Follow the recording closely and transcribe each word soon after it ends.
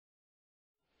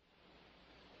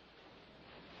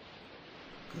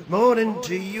Good morning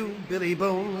to you, Billy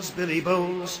Bones, Billy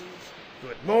Bones.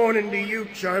 Good morning to you,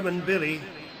 charming Billy.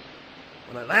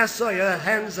 When I last saw your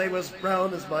hands, they was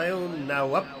brown as my own.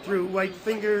 Now up through white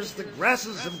fingers the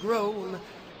grasses have grown.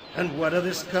 And what of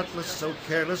this cutlass so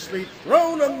carelessly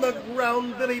thrown on the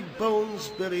ground? Billy Bones,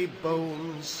 Billy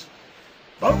Bones.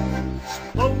 Bones,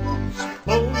 Bones,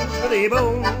 Bones, Billy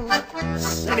Bones.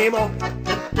 Send him off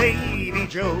to Davy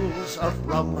Jones of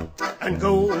rum and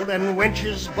gold and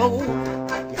wenches bold.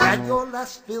 You had your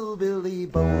last fill, Billy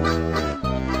Bones.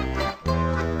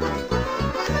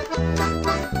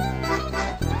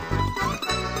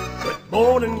 Good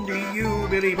morning to you,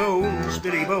 Billy Bones,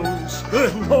 Billy Bones.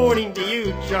 Good morning to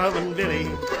you, charming Billy.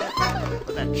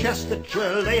 With that chest that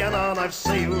you're laying on, I've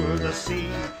sailed the sea.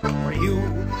 For you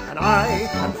and I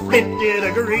and Flint'yd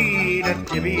agree to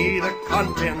divvy the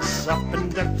contents up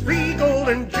into 3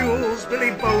 golden jewels,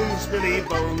 Billy Bones, Billy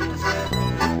Bones.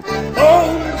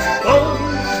 Bones,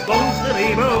 Bones, Bones,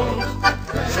 Billy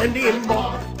Bones. Send him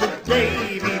off to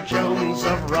Davy Jones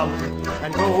of rum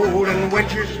and gold and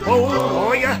wenches bold.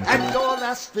 Oh, you had your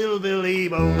last fill, Billy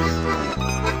Bones.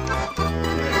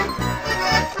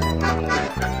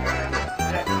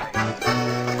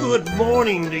 Good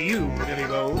morning to you, Billy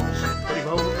Bones, Billy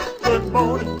Bones. Good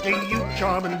morning to you,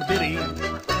 charming Billy.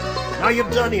 Now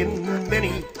you've done in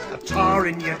many a tar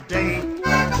in your day.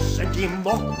 Sent him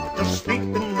off to sleep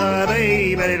in the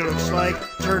bay, but it looks like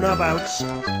turnabouts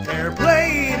fair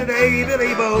play today,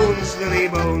 Billy Bones, Billy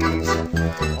Bones.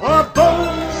 Oh,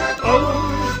 Bones,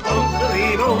 Bones, Bones,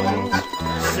 Billy Bones.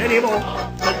 Sent him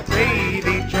off to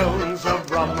Davy Jones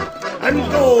of rum and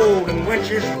gold and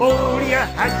wenches bold. You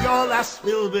had your last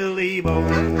fill, Billy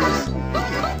Bones.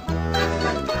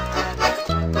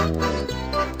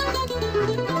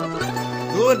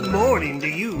 Good morning to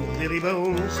you, Billy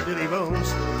Bones, Billy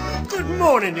Bones. Good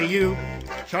morning to you,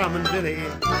 charming Billy.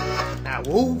 Now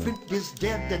old Flint is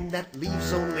dead and that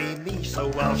leaves only me,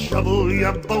 so I'll shovel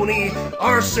your bony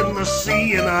arse in the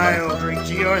sea and I'll drink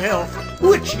to your health,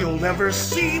 which you'll never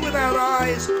see without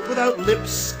eyes, without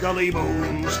lips, scully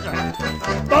bones.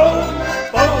 Bones,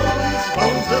 Bones,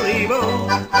 Bones, Billy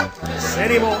Bones.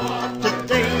 Send him off to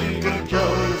Davy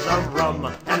Jones of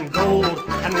rum and gold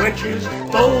and wenches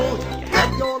bold.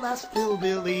 Your last fill,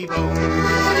 Billy Bones.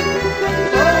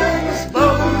 Bones,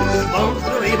 Bones, Bones,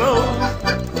 Billy Bones.